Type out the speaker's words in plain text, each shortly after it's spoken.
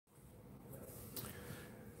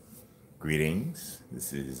Greetings.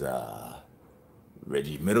 This is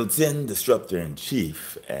Reggie Middleton, Disruptor in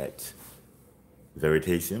Chief at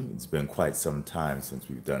Veritaseum. It's been quite some time since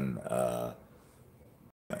we've done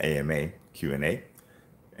AMA Q&A,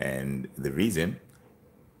 and the reason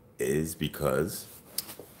is because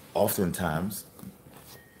oftentimes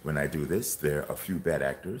when I do this, there are a few bad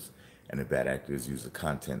actors, and the bad actors use the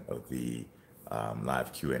content of the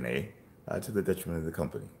live Q&A to the detriment of the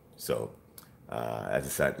company. So I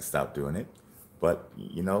decided to stop doing it. But,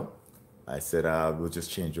 I said we'll just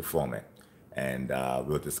change the format, and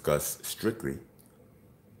we'll discuss strictly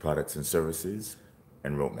products and services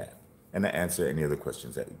and roadmap, and I answer any other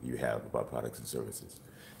questions that you have about products and services.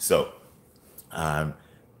 So I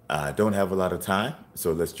don't have a lot of time,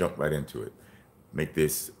 so let's jump right into it. Make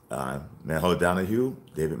this Manhole Donahue,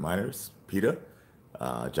 David Miners, Peter,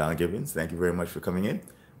 John Gibbons, thank you very much for coming in.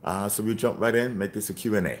 So we'll jump right in, make this a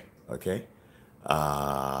Q&A, okay?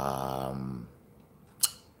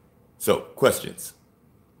 So questions,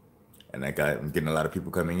 and I'm getting a lot of people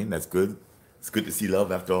coming in. That's good. It's good to see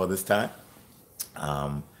love after all this time.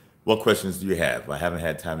 What questions do you have? I haven't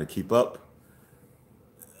had time to keep up.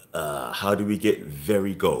 How do we get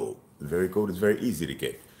Very Gold? Very Gold is very easy to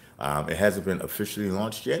get. It hasn't been officially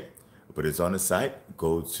launched yet, but it's on the site.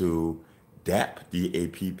 Go to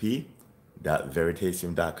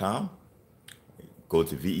dapp.veritasium.com. Go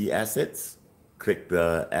to VE Assets. Click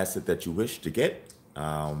the asset that you wish to get.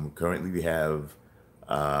 Currently, we have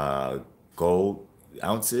gold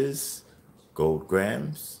ounces, gold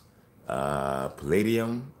grams,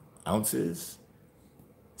 palladium ounces,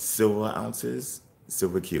 silver ounces,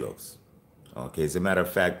 silver kilos. Okay, as a matter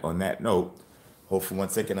of fact, on that note, hold for 1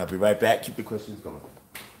 second, I'll be right back. Keep the questions going.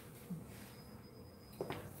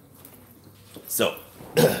 So,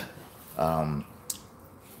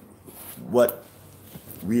 what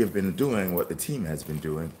we have been doing, what the team has been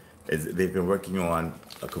doing, is they've been working on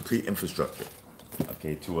a complete infrastructure,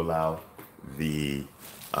 okay, to allow the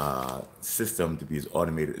system to be as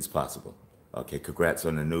automated as possible. Okay, congrats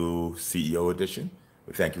on the new CEO edition.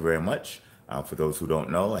 Well, thank you very much. For those who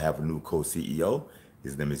don't know, I have a new co-CEO.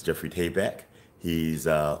 His name is Jeffrey Tabak. He's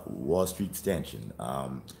a Wall Street stanchion,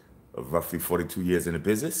 of roughly 42 years in the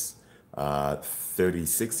business,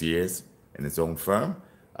 36 years in his own firm,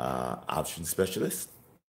 option specialist,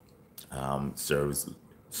 serves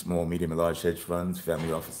small, medium, and large hedge funds,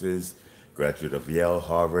 family offices, graduate of Yale,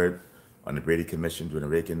 Harvard, on the Brady Commission during the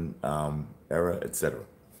Reagan era, etc.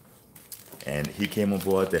 And he came on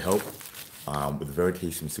board to help with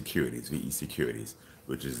Veritaseum Securities, VE Securities,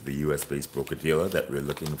 which is the US-based broker-dealer that we're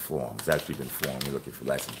looking to form. It's actually been formed. We're looking for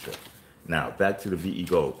licensure. Now, back to the VE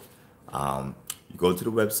Gold. You go to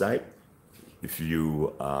the website. If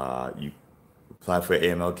you apply for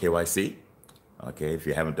AML KYC, okay, if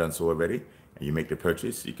you haven't done so already, and you make the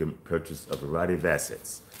purchase, you can purchase a variety of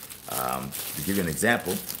assets. To give you an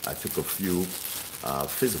example, I took a few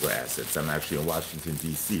physical assets. I'm actually in Washington,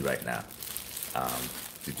 D.C. right now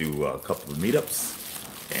to do a couple of meetups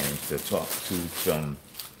and to talk to some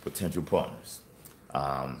potential partners.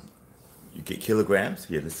 You get kilograms.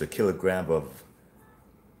 Here, this is a kilogram of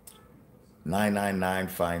 999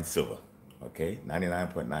 fine silver, okay?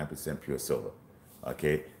 99.9% pure silver,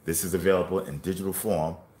 okay? This is available in digital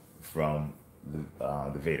form from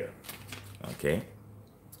the Veda, okay?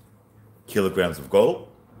 Kilograms of gold,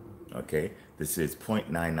 okay? This is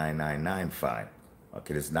 0.9999 fine,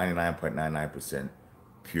 okay? This is 99.99%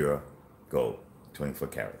 pure gold, 24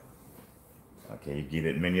 karat. Okay, you get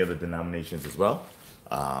it in many other denominations as well.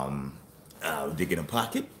 Dig in a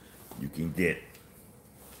pocket, you can get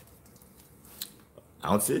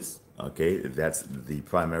ounces, okay? That's the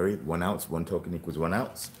primary, 1 ounce, 1 token equals 1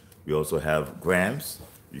 ounce. We also have grams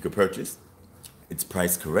you can purchase. It's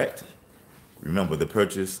price correct. Remember, the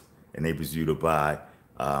purchase enables you to buy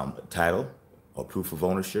title or proof of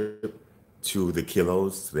ownership to the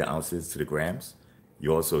kilos, to the ounces, to the grams.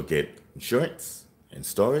 You also get insurance and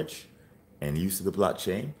storage and use of the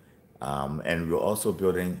blockchain. And we're also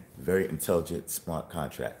building very intelligent smart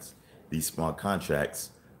contracts. These smart contracts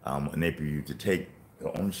enable you to take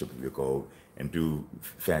the ownership of your gold and do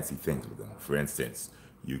fancy things with them. For instance,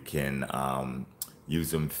 you can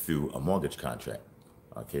use them through a mortgage contract.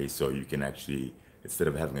 Okay, so you can actually, instead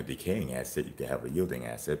of having a decaying asset, you can have a yielding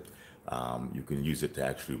asset. You can use it to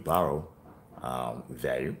actually borrow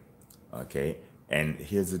value. Okay, and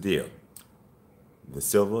here's the deal. The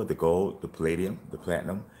silver, the gold, the palladium, the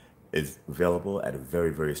platinum is available at a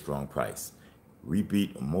very, very strong price. We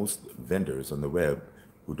beat most vendors on the web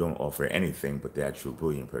who don't offer anything but the actual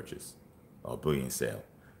bullion purchase or bullion sale.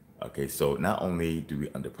 Okay, so not only do we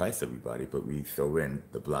underprice everybody, but we throw in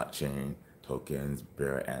the blockchain tokens,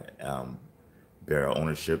 bearer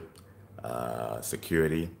ownership,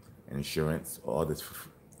 security, insurance, all this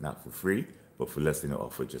not for free, but for less than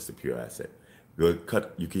or for just a pure asset.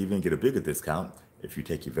 You can even get a bigger discount if you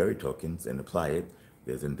take your Veri tokens and apply it.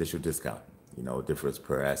 There's an additional discount, it differs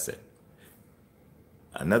per asset.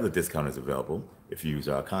 Another discount is available if you use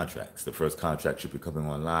our contracts. The first contract should be coming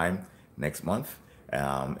online next month,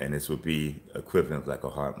 and this would be equivalent of like a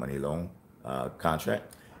hard money loan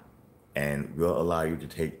contract, and will allow you to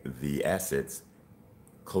take the assets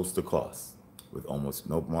close to cost with almost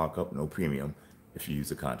no markup, no premium if you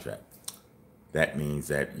use a contract. That means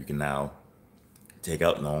that you can now take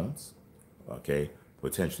out loans, okay,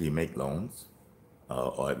 potentially make loans,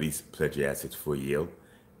 or at least pledge your assets for yield,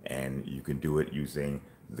 and you can do it using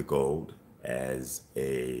the gold as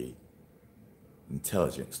a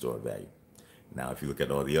intelligent store of value. Now, if you look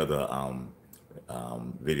at all the other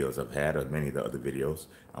videos I've had, or many of the other videos,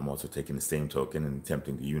 I'm also taking the same token and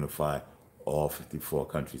attempting to unify all 54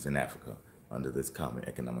 countries in Africa under this common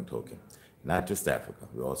economic token. Not just Africa,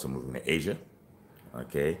 we're also moving to Asia,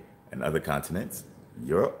 okay, and other continents,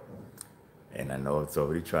 Europe, and I know it's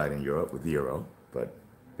already tried in Europe with the euro, but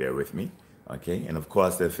bear with me, okay? And of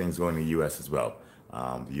course, there are things going in the US as well.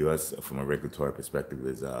 The US, from a regulatory perspective,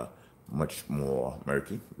 is much more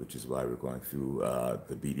murky, which is why we're going through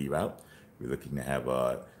the BD route. We're looking to have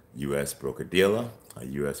a US broker-dealer, a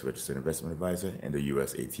US registered investment advisor, and a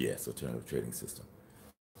US ATS, alternative trading system.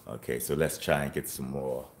 Okay, so let's try and get some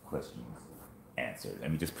more questions answered.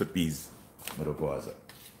 Let me just put these middle bars up.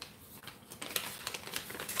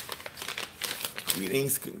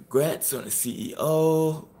 Greetings, congrats on the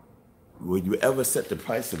CEO. Would you ever set the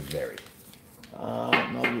price of Veri?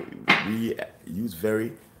 No, we use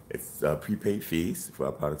Veri. It's prepaid fees for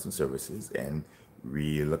our products and services, and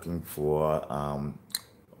we're looking for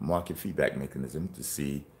market feedback mechanism to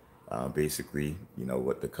see basically,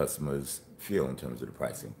 what the customers feel in terms of the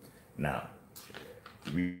pricing. Now,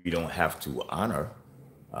 we don't have to honor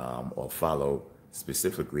or follow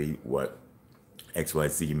specifically what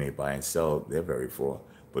XYZ may buy and sell their Veri for,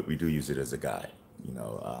 but we do use it as a guide.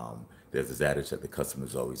 There's this adage that the customer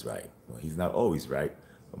is always right. Well, he's not always right,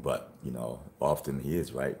 but often he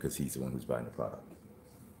is right because he's the one who's buying the product.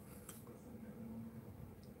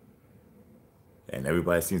 And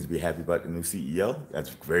everybody seems to be happy about the new CEO. That's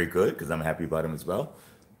very good because I'm happy about him as well.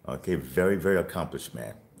 Okay, very, very accomplished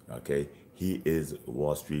man. Okay, he is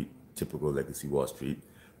Wall Street, typical legacy Wall Street,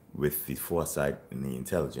 with the foresight and the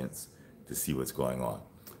intelligence to see what's going on.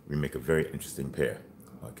 We make a very interesting pair.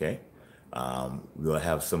 Okay, we'll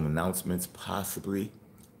have some announcements possibly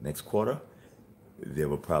next quarter. They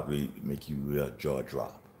will probably make you jaw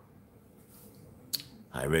drop.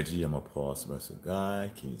 Hi Reggie, I'm a Paul Mercer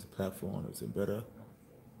guy. Can you use the platform? Is it better?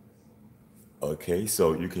 Okay,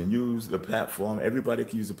 so you can use the platform. Everybody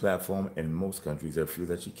can use the platform in most countries. There are a few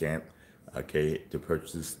that you can't. Okay, to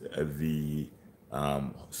purchase the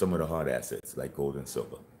some of the hard assets like gold and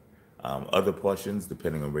silver. Other portions,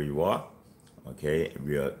 depending on where you are. Okay,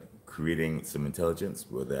 we are creating some intelligence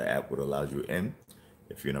where the app would allow you in.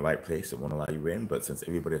 If you're in the right place, it won't allow you in. But since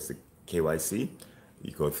everybody has the KYC,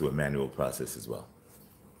 you go through a manual process as well.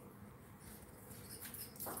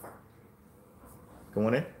 Come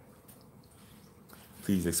on in.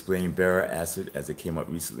 Please explain bearer asset as it came up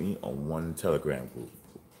recently on one Telegram group.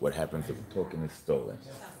 What happens if a token is stolen?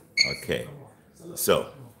 Okay, so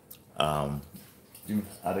out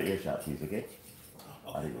of earshot, please. Okay,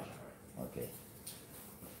 out of earshot. Okay.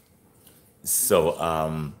 So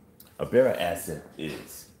a bearer asset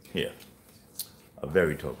is here, a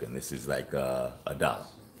Veri token. This is like a dollar.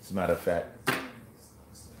 As a matter of fact,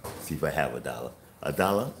 see if I have a dollar. A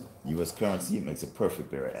dollar, U.S. currency, makes a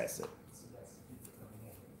perfect bearer asset.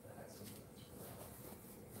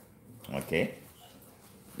 Okay,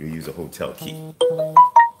 we use a hotel key.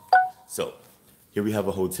 So here we have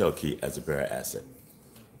a hotel key as a bearer asset.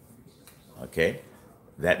 Okay,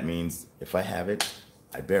 that means if I have it,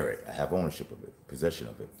 I bear it. I have ownership of it, possession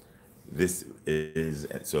of it. This is,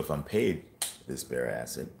 so if I'm paid this bearer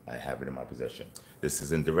asset, I have it in my possession. This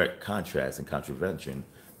is in direct contrast and contravention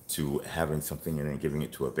to having something and then giving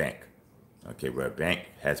it to a bank. Okay, where a bank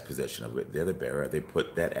has possession of it, they're the bearer, they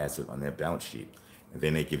put that asset on their balance sheet, and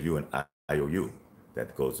then they give you an IOU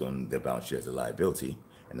that goes on their balance sheet as a liability,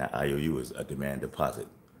 and that IOU is a demand deposit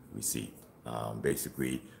receipt.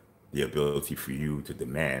 Basically, the ability for you to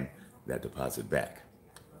demand that deposit back.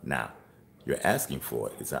 Now, you're asking for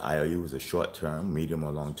it. It's an IOU, is a short-term, medium,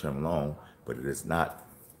 or long-term loan, but it is not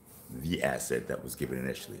the asset that was given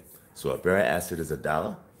initially. So a bearer asset is a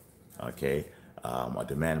dollar. Okay, a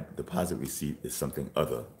demand deposit receipt is something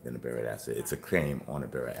other than a bearer asset. It's a claim on a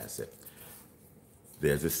bearer asset.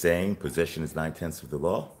 There's a saying, possession is 9/10 of the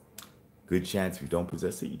law. Good chance if you don't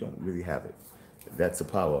possess it, you don't really have it. That's the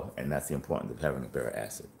power, and that's the importance of having a bearer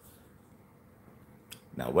asset.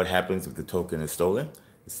 Now, what happens if the token is stolen?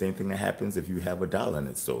 The same thing that happens if you have a dollar and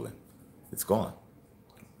it's stolen. It's gone.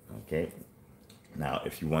 Okay? Now,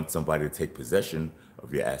 if you want somebody to take possession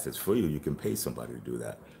of your assets for you, you can pay somebody to do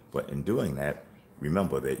that. But in doing that,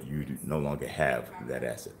 remember that you no longer have that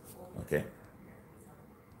asset. Okay?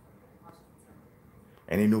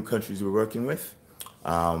 Any new countries we're working with?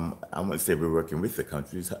 I'm going to say we're working with the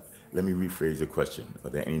countries. Let me rephrase the question. Are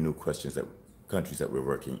there any new countries that we're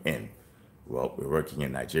working in? Well, we're working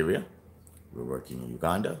in Nigeria. We're working in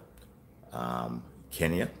Uganda,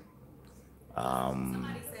 Kenya,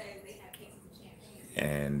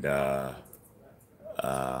 and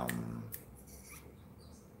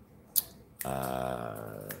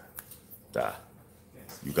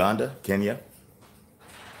Uganda,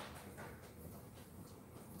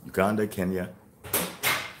 Kenya,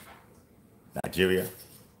 Nigeria,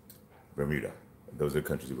 Bermuda. Those are the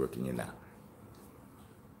countries we're working in now.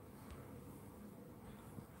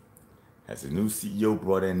 Has the new CEO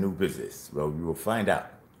brought in new business? Well, we will find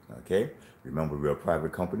out. Okay. Remember, we're a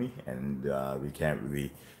private company, and we can't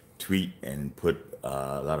really tweet and put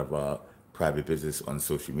a lot of our private business on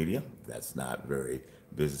social media. That's not very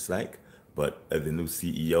businesslike. But the new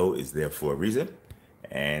CEO is there for a reason,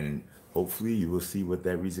 and hopefully you will see what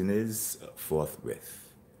that reason is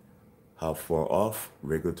forthwith. How far off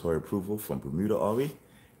regulatory approval from Bermuda are we?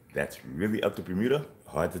 That's really up to Bermuda.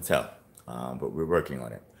 Hard to tell, but we're working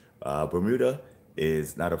on it. Bermuda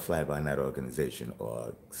is not a fly-by-night organization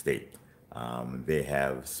or state. They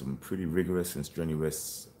have some pretty rigorous and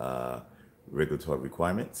strenuous regulatory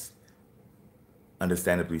requirements.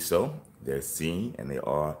 Understandably so. They're seen and they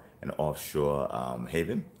are an offshore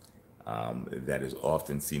haven that is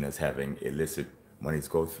often seen as having illicit monies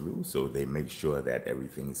go through. So they make sure that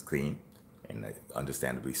everything is clean, and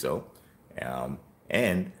understandably so.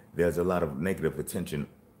 And there's a lot of negative attention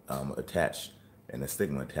attached and a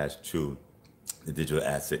stigma attached to the digital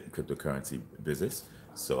asset and cryptocurrency business.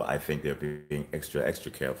 So I think they're being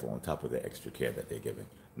extra careful on top of the extra care that they're giving.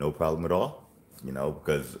 No problem at all,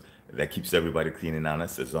 because that keeps everybody clean and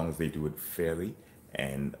honest as long as they do it fairly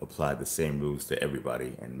and apply the same rules to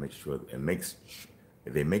everybody and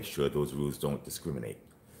they make sure those rules don't discriminate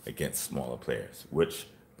against smaller players, which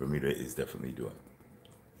Bermuda is definitely doing.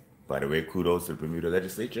 By the way, kudos to the Bermuda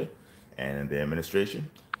legislature and the administration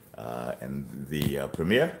and the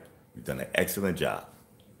premier. You've done an excellent job.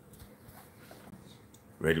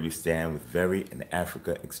 Ready we stand with Veri and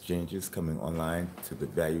Africa exchanges coming online to the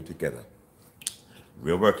value together.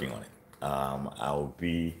 We're working on it. I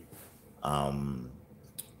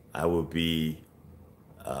will be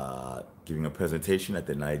giving a presentation at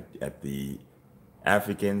the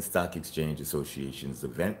African Stock Exchange Association's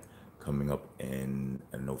event coming up in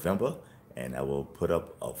November, and I will put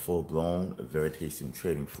up a full-blown Veritaseum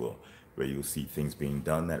trading floor where you'll see things being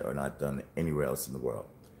done that are not done anywhere else in the world.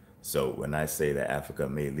 So when I say that Africa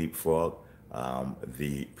may leapfrog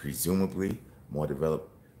the presumably more developed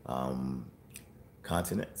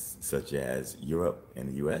continents such as Europe and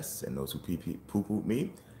the US, and those who poo-poo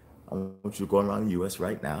me, I want you to go around the US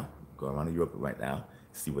right now, go around Europe right now,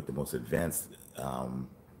 see what the most advanced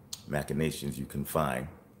machinations you can find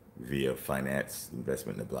via finance,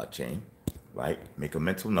 investment in the blockchain, right? Make a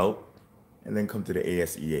mental note, and then come to the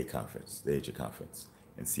ASEA conference, the Asia conference,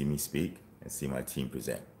 and see me speak and see my team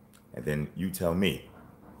present. And then you tell me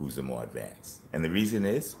who's the more advanced. And the reason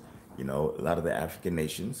is, a lot of the African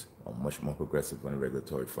nations are much more progressive on the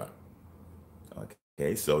regulatory front.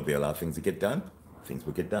 Okay, so they allow things to get done, things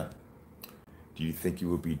will get done. Do you think you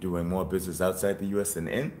will be doing more business outside the US than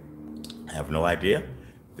in? I have no idea.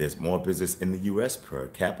 There's more business in the US per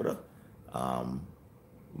capita,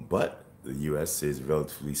 but the US is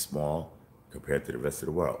relatively small compared to the rest of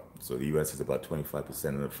the world. So the US is about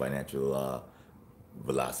 25% of the financial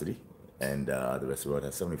velocity, and the rest of the world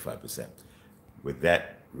has 75%. With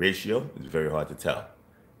that ratio, it's very hard to tell.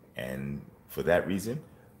 And for that reason,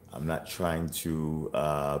 I'm not trying to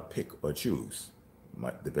pick or choose.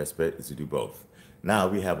 The best bet is to do both. Now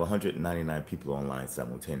we have 199 people online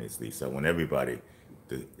simultaneously, so I want everybody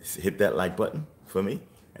to hit that like button for me,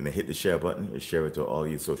 and then hit the share button and share it to all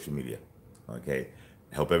your social media. Okay,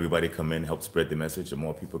 help everybody come in, help spread the message. The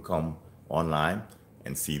more people come online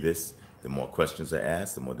and see this, the more questions are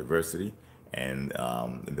asked, the more diversity, and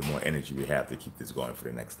the more energy we have to keep this going for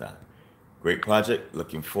the next time. Great project.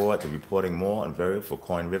 Looking forward to reporting more on Veri for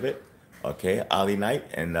Coin Rivet. Okay, Ali Knight,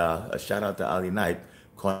 and a shout out to Ali Knight.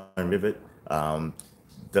 Coin Rivet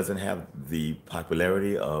doesn't have the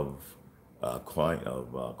popularity of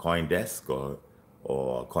CoinDesk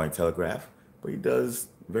or Cointelegraph, but he does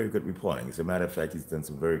very good reporting. As a matter of fact, he's done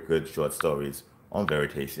some very good short stories on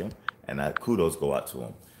Veritasium, and kudos go out to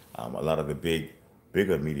him. A lot of the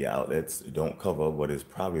bigger media outlets don't cover what is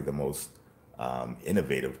probably the most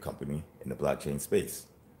innovative company in the blockchain space.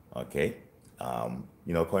 Okay,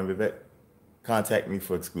 CoinVivek, contact me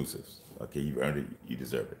for exclusives. Okay, you've earned it, you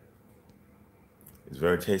deserve it. Is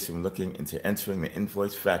Veritaseum looking into entering the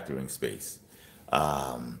invoice factoring space?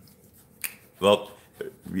 Well,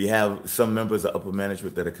 we have some members of upper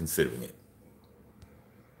management that are considering it.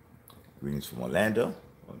 Greetings from Orlando.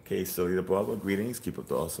 Okay, Celia Barber, greetings. Keep up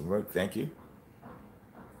the awesome work. Thank you.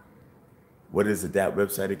 What is the DAP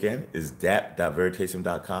website again? Is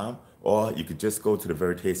dap.veritasium.com, or you could just go to the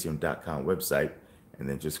veritasium.com website and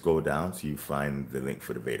then just scroll down so you find the link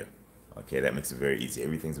for the beta. Okay, that makes it very easy.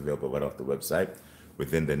 Everything's available right off the website.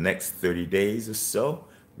 Within the next 30 days or so,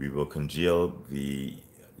 we will congeal the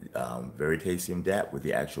Veritasium DApp with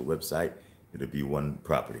the actual website. It'll be one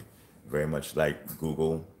property, very much like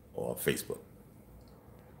Google or Facebook.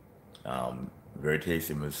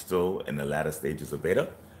 Veritasium is still in the latter stages of beta,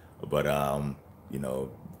 but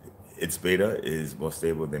its beta is more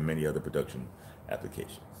stable than many other production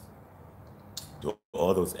applications. Do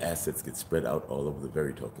all those assets get spread out all over the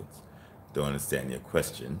Veri tokens? Don't understand your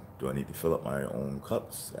question. Do I need to fill up my own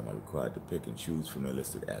cups? Am I required to pick and choose from the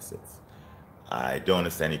listed assets? I don't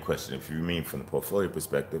understand your question. If you mean from the portfolio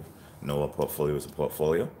perspective, no, a portfolio is a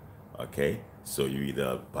portfolio. Okay, so you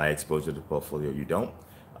either buy exposure to the portfolio or you don't.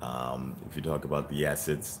 If you talk about the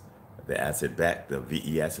assets, the asset back, the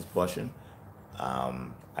VE assets portion,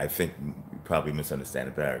 I think you probably misunderstand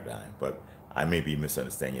the paradigm, but I may be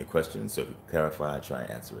misunderstanding your question. So to clarify, I'll try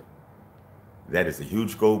and answer it. That is a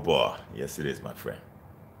huge gold bar. Yes, it is, my friend.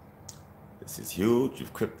 This is huge.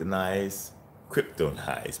 You've kryptonized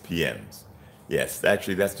PMs. Yes,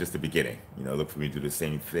 actually, that's just the beginning. Look for me to do the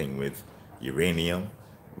same thing with uranium,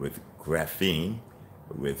 with graphene,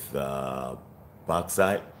 with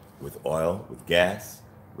bauxite, with oil, with gas,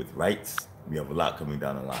 with rights. We have a lot coming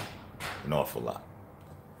down the line, an awful lot.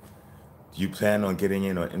 Do you plan on getting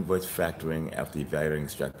in on invoice factoring after evaluating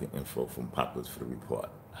extracting info from Populous for the report?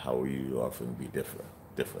 How are you offering to be different?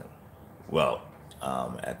 Well,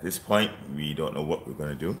 at this point, we don't know what we're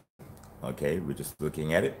going to do. Okay, we're just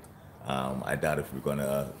looking at it. I doubt if we're going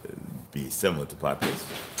to be similar to Populous.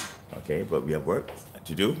 Okay, but we have work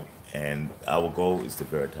to do, and our goal is to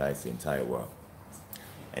veritize the entire world.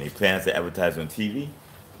 Any plans to advertise on TV?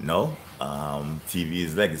 No. TV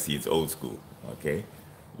is legacy. It's old school. Okay.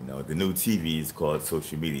 The new TV is called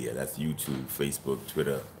social media. That's YouTube, Facebook,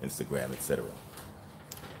 Twitter, Instagram, etc.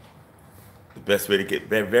 The best way to get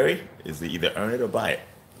Veri is to either earn it or buy it.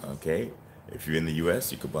 Okay. If you're in the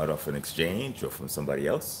U.S., you could buy it off an exchange or from somebody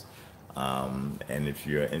else. And if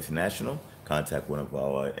you're international, contact one of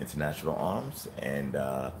our international arms and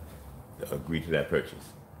agree to that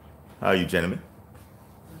purchase. How are you, gentlemen?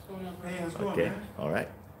 Hey, what's going on, Okay. man? All right.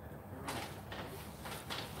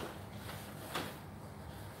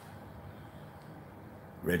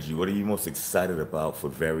 Reggie, what are you most excited about for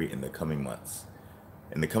Veri in the coming months?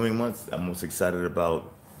 In the coming months, I'm most excited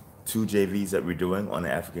about 2 JVs that we're doing on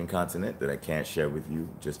the African continent that I can't share with you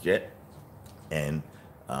just yet, and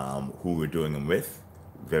who we're doing them with,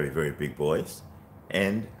 very, very big boys,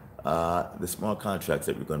 and the small contracts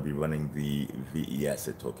that we're going to be running the VE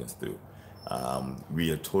asset tokens through.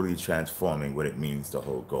 We are totally transforming what it means to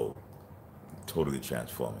hold gold. Totally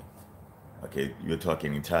transforming. Okay, you're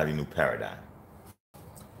talking entirely new paradigm.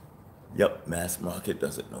 Yep, mass market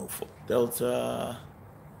doesn't know for Delta.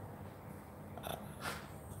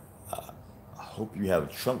 I hope you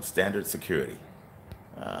have Trump standard security.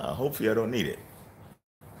 Hopefully I don't need it,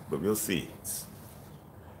 but we'll see.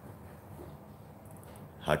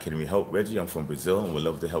 How can we help, Reggie? I'm from Brazil and would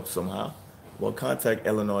love to help somehow. Well, contact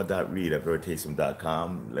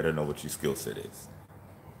eleanor.reed@veritasium.com. Let her know what your skill set is.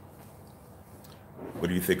 What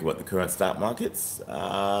do you think about the current stock markets?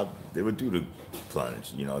 They were due to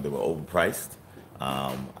plunge. They were overpriced.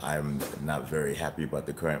 I'm not very happy about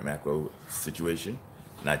the current macro situation,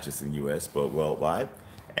 not just in the U.S., but worldwide.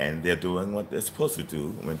 And they're doing what they're supposed to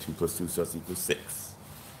do when 2 + 2 = 6.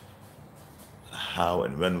 How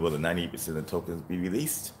and when will the 98% of the tokens be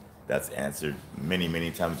released? That's answered many,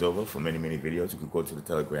 many times over for many, many videos. You can go to the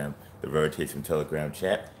Telegram, the Veritasium Telegram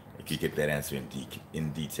chat, and you get that answer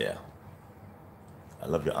in detail. I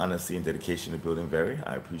love your honesty and dedication to building Veri.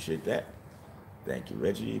 I appreciate that. Thank you,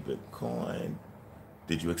 Reggie. Bitcoin.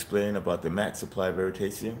 Did you explain about the max supply of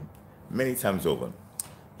Veritasium? Many times over.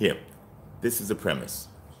 Here, this is the premise.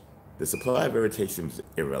 The supply of Veritasium is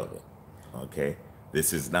irrelevant. Okay?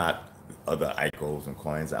 This is not other ICOs and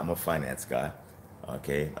coins. I'm a finance guy,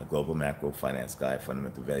 okay, a global macro finance guy,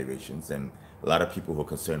 fundamental valuations, and a lot of people who are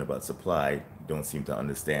concerned about supply don't seem to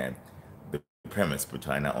understand the premise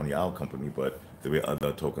behind not only our company but the way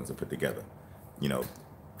other tokens are put together. You know,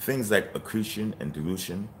 things like accretion and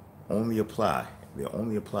dilution only apply. They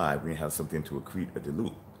only apply when you have something to accrete or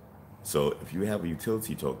dilute. So if you have a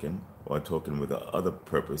utility token or a token with a other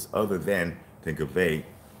purpose other than to convey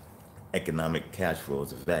economic cash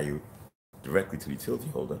flows of value directly to the utility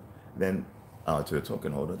holder, then to the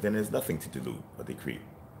token holder, then there's nothing to dilute or decrete,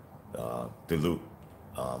 dilute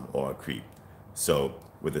or accrete. So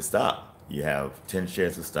with the stock, you have 10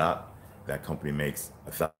 shares of stock. That company makes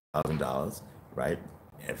 $1,000, right,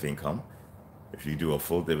 of income. If you do a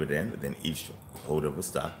full dividend, then each holder of a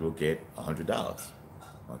stock will get $100.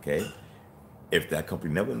 Okay? If that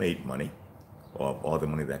company never made money, or all the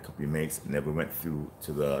money that company makes never went through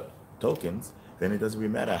to the tokens, then it doesn't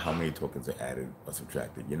really matter how many tokens are added or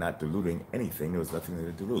subtracted. You're not diluting anything. There was nothing there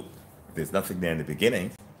to dilute. If there's nothing there in the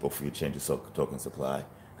beginning before you change your token supply,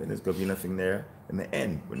 then there's going to be nothing there in the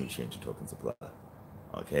end when you change your token supply.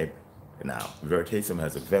 Okay? Now, Veritaseum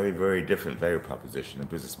has a very, very different value proposition and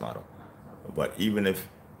business model. But even if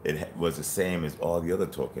it was the same as all the other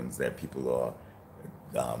tokens that people are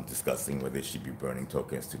discussing whether they should be burning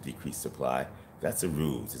tokens to decrease supply, that's a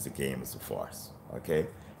ruse, it's a game, it's a farce, okay?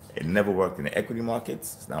 It never worked in the equity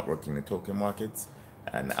markets, it's not working in the token markets,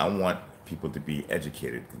 and I want people to be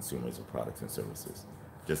educated consumers of products and services.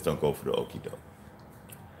 Just don't go for the okie doke.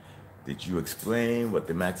 Did you explain what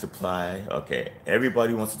the max supply? Okay,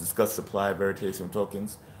 everybody wants to discuss supply of Veritaseum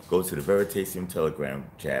tokens. Go to the Veritaseum Telegram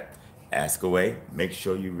chat, ask away, make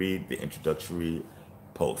sure you read the introductory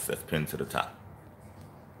post that's pinned to the top.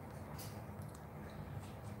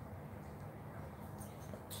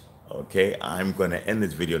 Okay, I'm going to end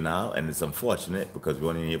this video now, and it's unfortunate because we're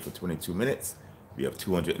only here for 22 minutes. We have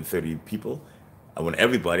 230 people. I want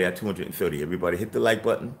everybody at 230. Everybody hit the like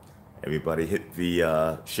button. Everybody hit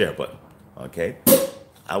the share button. Okay,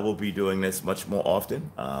 I will be doing this much more often,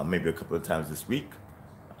 maybe a couple of times this week,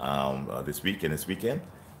 this week and this weekend.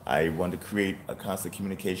 I want to create a constant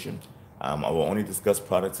communication. I will only discuss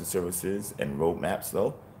products and services and roadmaps,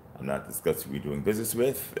 though. I'm not discussing who you're doing business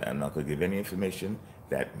with. I'm not going to give any information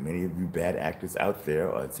that many of you bad actors out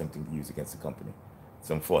there are attempting to use against the company. It's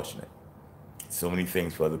unfortunate. So many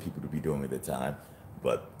things for other people to be doing at the time,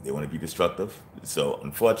 but they want to be destructive. So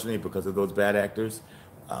unfortunately, because of those bad actors,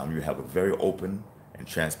 you have a very open and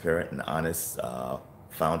transparent and honest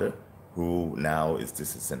founder who now is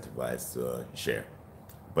disincentivized to share.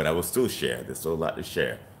 But I will still share. There's still a lot to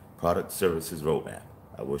share. Product, services, roadmap.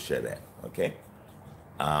 I will share that, okay?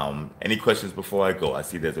 Any questions before I go? I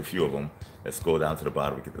see there's a few of them. Let's go down to the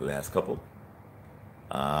bottom and get the last couple.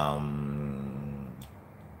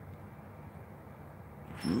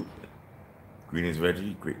 Greetings,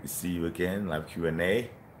 Reggie. Great to see you again. Live Q&A.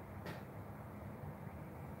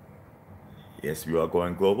 Yes, we are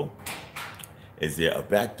going global. Is there a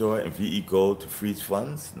backdoor in VE Gold to freeze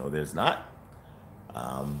funds? No, there's not.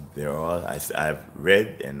 There are, I've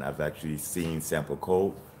read and I've actually seen sample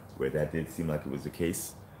code where that did seem like it was the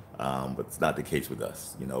case, but it's not the case with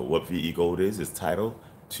us. You know, what VE Gold is title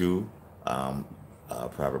to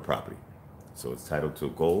private property. So it's title to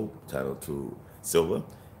gold, title to silver.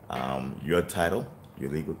 Your title,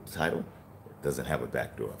 your legal title, doesn't have a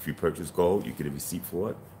backdoor. If you purchase gold, you get a receipt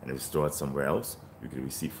for it, and if it's stored somewhere else, you get a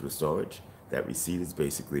receipt for the storage. That receipt is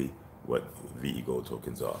basically what VE Gold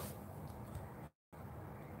tokens are.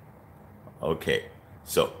 Okay,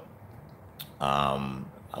 so I'm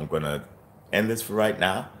gonna end this for right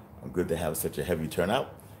now. I'm good to have such a heavy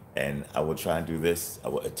turnout, and I will try and do this. I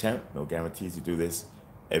will attempt, no guarantees, to do this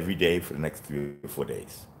every day for the next 3 or 4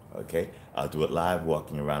 days. Okay, I'll do it live,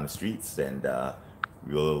 walking around the streets, and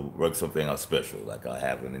we'll work something out special. Like I'll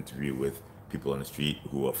have an interview with people on the street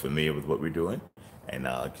who are familiar with what we're doing, and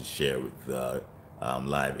I can share with the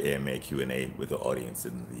live AMA Q&A with the audience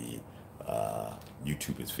in the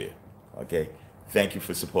YouTube sphere. Okay, thank you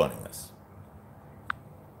for supporting us.